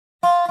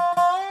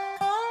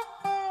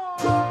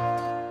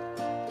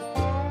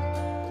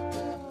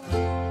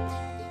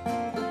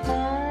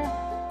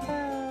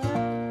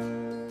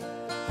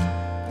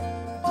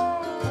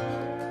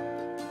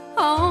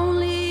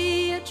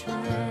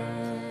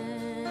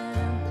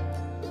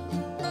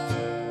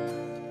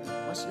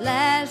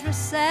Lazarus'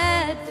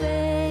 sad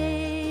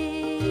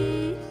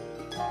fate.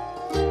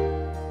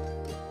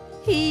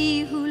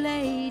 He who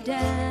lay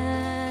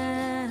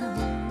down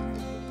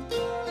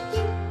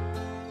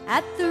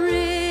at the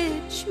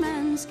rich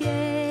man's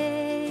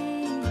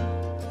gate,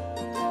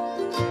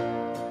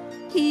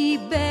 he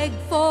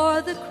begged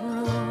for the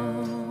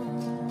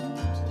crumbs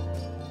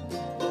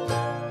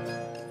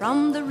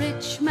from the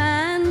rich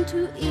man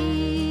to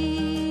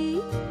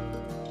eat,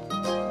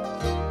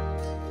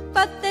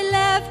 but they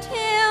left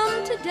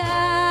him to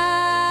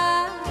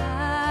die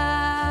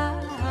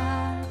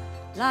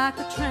like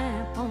a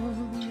tramp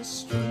on the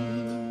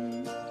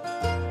street.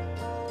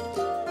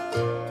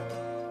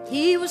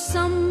 He was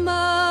some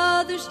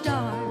mother's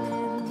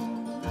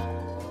darling,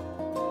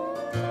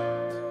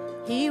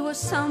 he was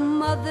some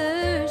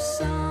mother's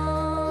son.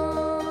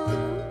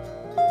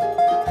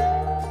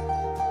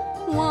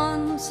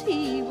 Once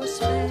he was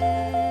fair,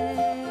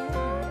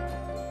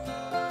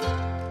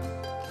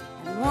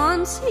 and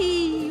once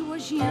he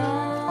was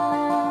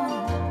young.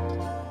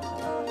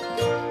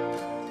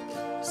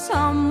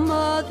 Some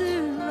mother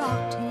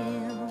rocked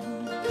him,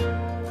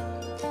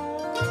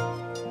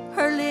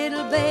 her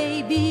little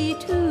baby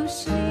to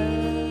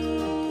sleep,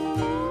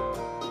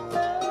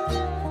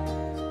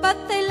 but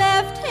they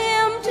left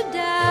him to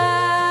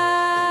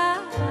die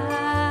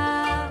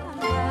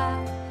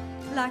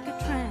like a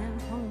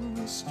tramp on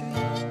the street.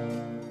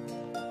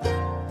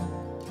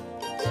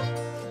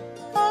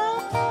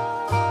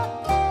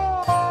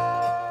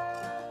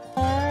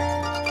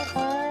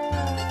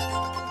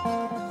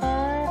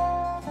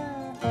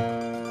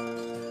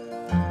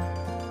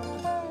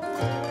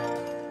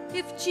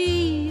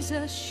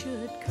 Jesus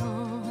should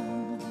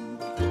come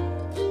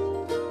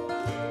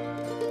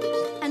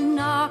and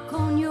knock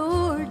on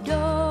your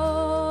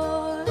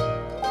door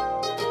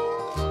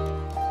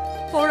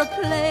for a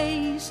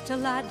place to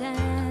lie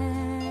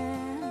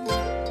down,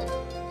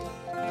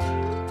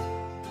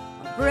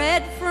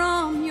 bread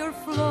from your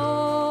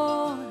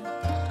floor,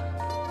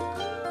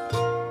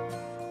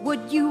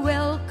 would you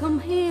welcome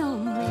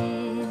him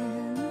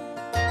in,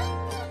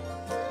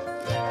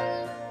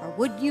 or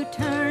would you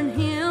turn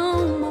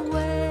him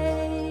away?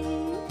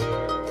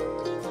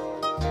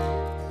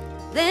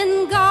 Then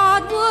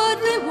God would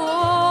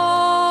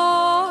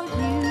reward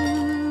you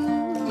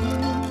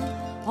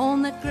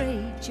on that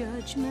great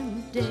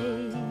judgment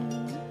day.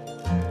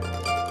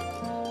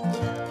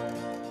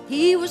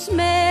 He was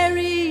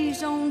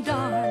Mary's own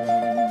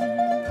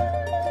darling,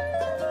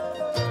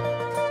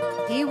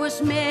 he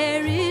was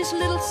Mary's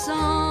little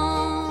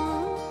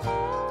son.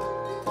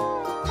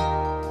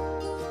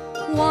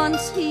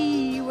 Once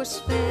he was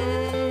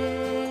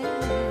fair,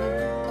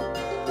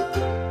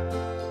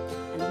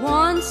 and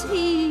once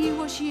he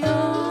was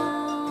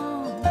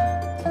young.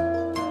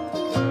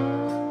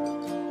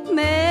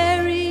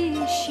 Mary,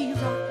 she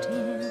rocked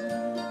him,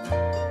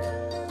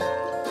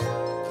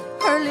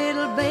 her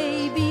little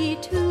baby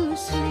to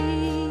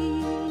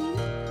sleep,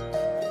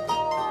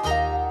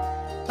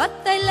 but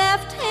they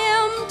left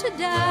him to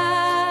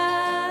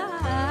die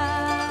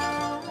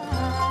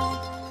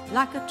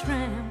like a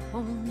tramp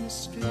on the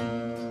street.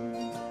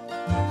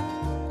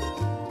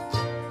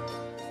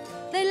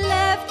 They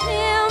left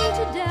him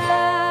to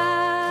die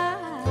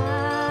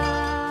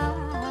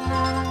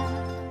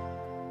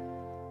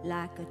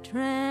like a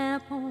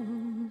tramp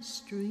on the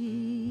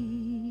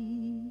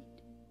street.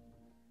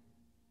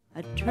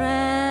 A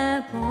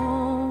tramp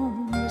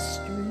on the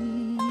street.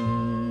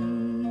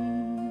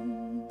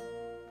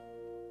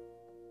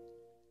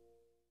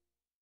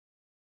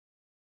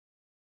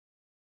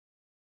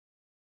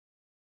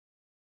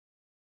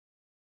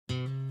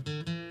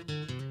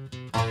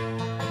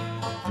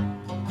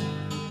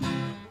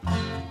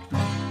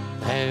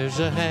 There's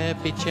a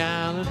happy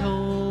child at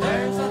home.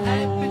 There's a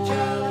happy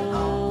child at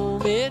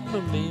home. In my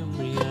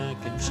memory I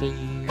can see.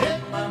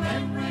 In my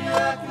memory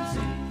I can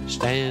see.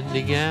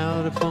 Standing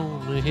out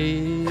upon the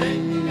hill.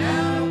 Standing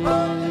out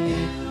upon the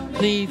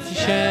hill. Neath the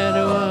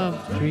shadow of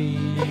the tree.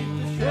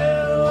 Neath the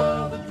shadow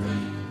of the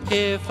tree.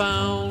 If I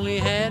only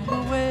had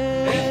my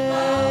way. If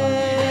I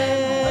only had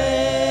my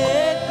way.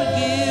 It would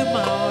give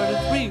my heart a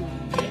thrill.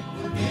 It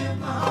would give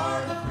my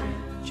heart a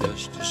thrill.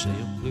 Just to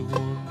simply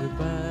wander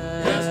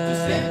back. Just to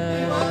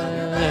simply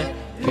wander back.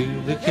 To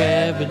the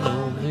cabin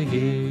on the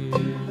hill.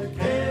 To the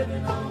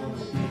cabin on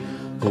the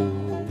hill. Oh,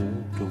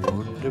 to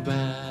wander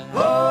back.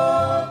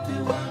 Oh, to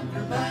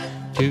wander back.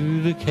 To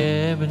the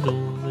cabin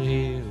on the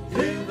hill.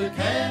 To the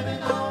cabin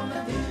on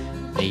the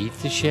hill. Neath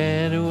the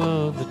shadow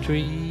of the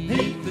tree.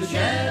 Neath the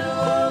shadow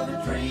of the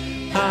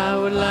tree. I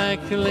would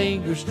like to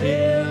linger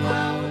still.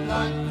 I would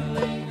like to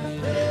linger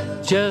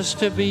still. Just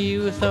to be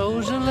with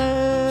those I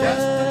love.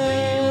 Just to be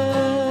with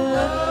those I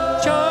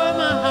love. Joy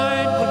my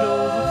heart would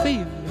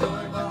overfeel.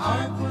 Joy my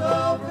heart would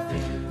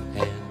overfeel.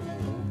 And I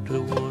want to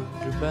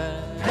wander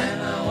back. And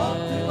I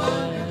want to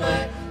wander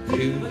back.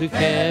 To the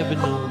cabin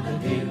on the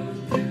hill.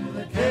 To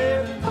the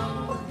cabin on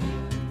the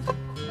hill.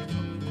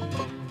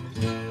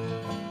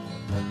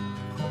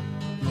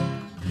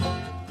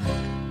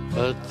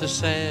 But the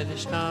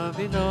saddest of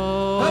it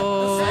all, But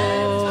the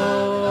saddest of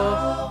it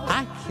all,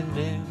 I can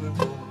never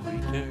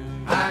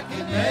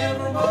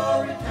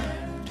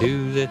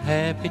the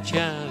happy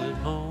child at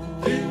home.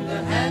 To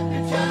the happy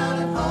child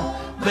at home.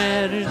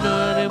 Matters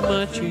not how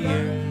much you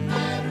yearn.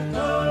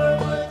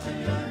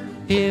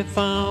 If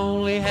I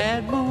only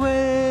had my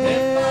way,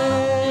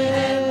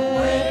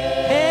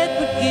 it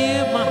would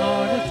give my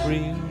heart a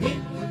thrill.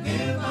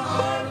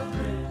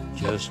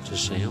 Just to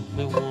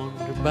simply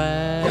wander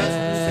back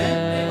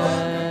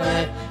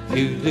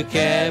to the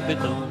cabin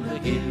on the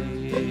hill.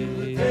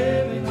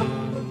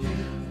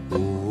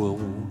 Oh, I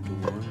want to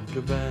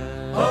wander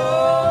back.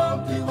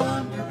 Oh, to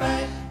wander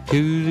back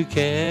to the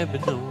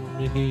cabin on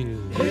the hill.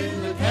 to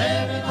the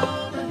cabin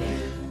on the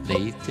hill.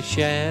 Neath the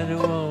shadow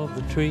of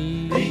the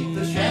tree. Beneath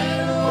the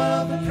shadow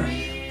of the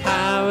tree.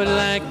 I would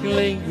like to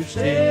linger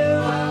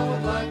still, I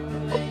would like to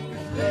linger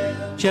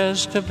still.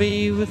 just to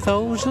be with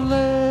those I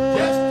love.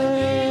 Just to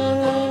be with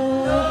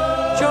those I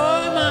love.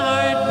 Joy my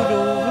heart would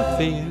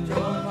overfill,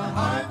 Joy my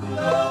heart will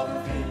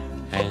overfill.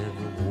 and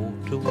I want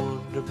to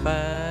wander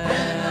back,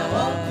 And I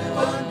want to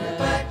wander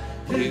back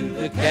to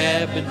the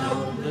cabin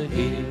on the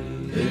hill.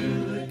 to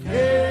the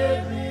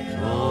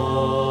cabin.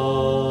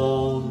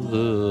 On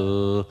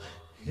the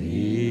hill.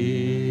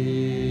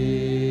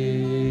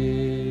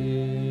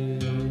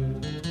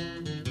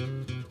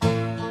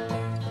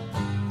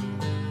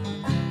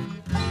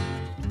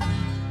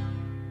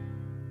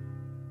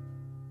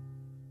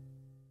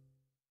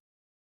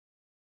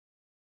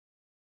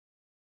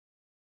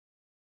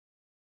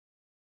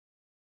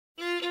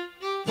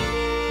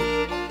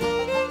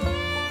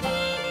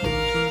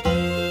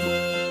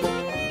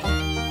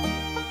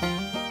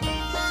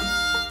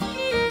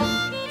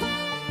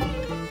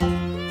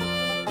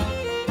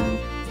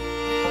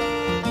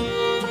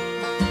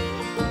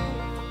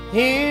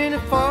 In a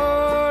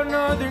far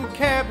northern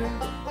cabin,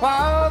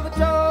 while the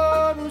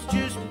dawn was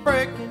just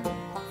breaking,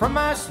 from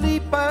my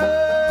sleep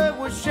I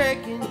was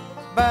shaken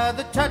by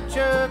the touch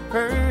of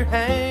her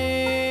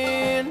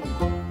hand.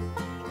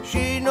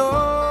 She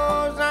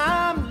knows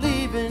I'm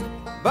leaving,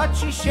 but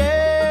she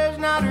shares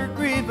not her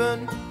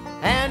grieving,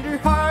 and her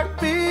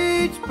heart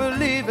beats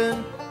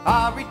believing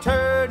I'll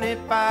return if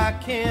I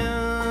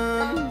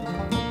can.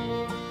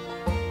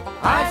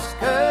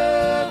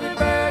 Ice-covered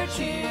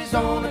birches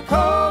on a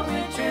cold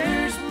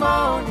winter's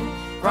morning,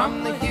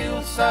 from the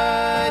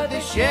hillside they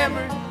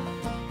shimmer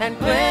and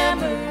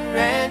glimmer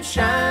and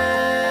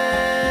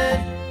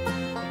shine.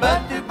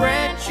 But the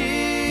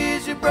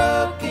branches are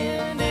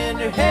broken and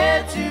their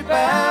heads are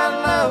bowed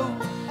low,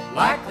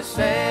 like the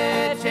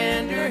sad,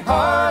 tender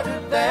heart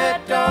of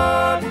that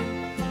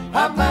darling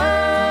of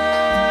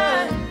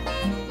mine,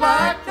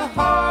 like the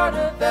heart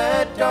of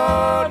that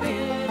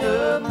darling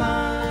of mine.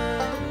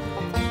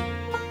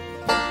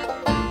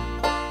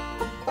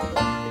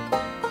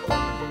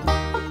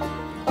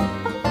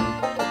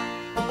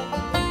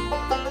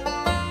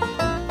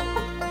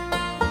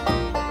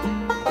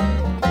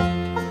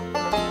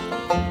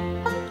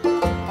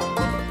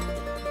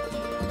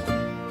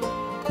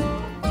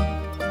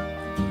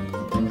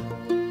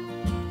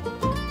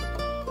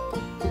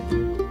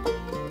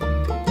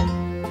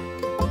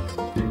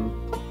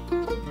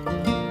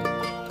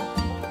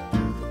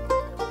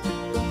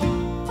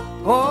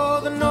 Oh,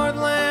 the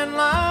Northland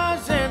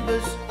lies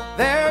endless,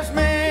 there's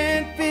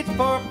men fit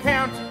for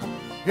counting,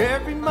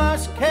 every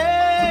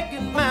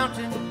Muskegon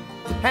mountain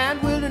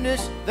and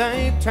wilderness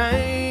they've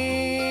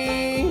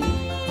tamed.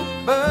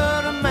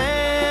 But a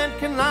man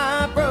can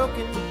lie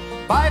broken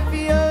by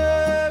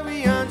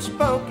fury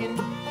unspoken,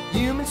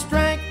 human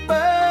strength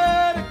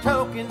but a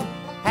token,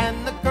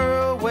 and the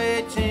girl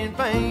waits in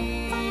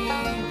vain.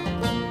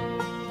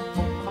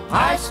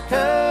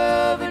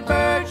 Ice-covered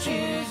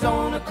birches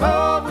on a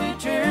cold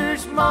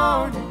winter's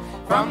morning,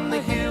 from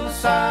the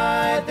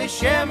hillside they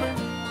shimmer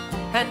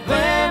and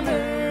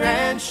glimmer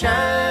and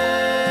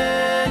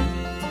shine.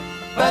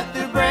 But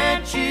the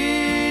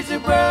branches are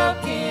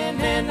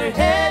broken and their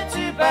heads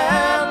are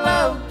bowed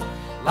low,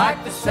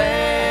 like the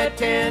sad,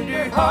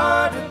 tender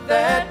heart of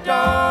that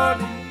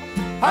darling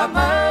of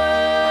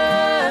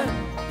mine,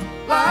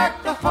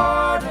 like the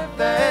heart of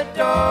that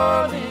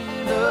darling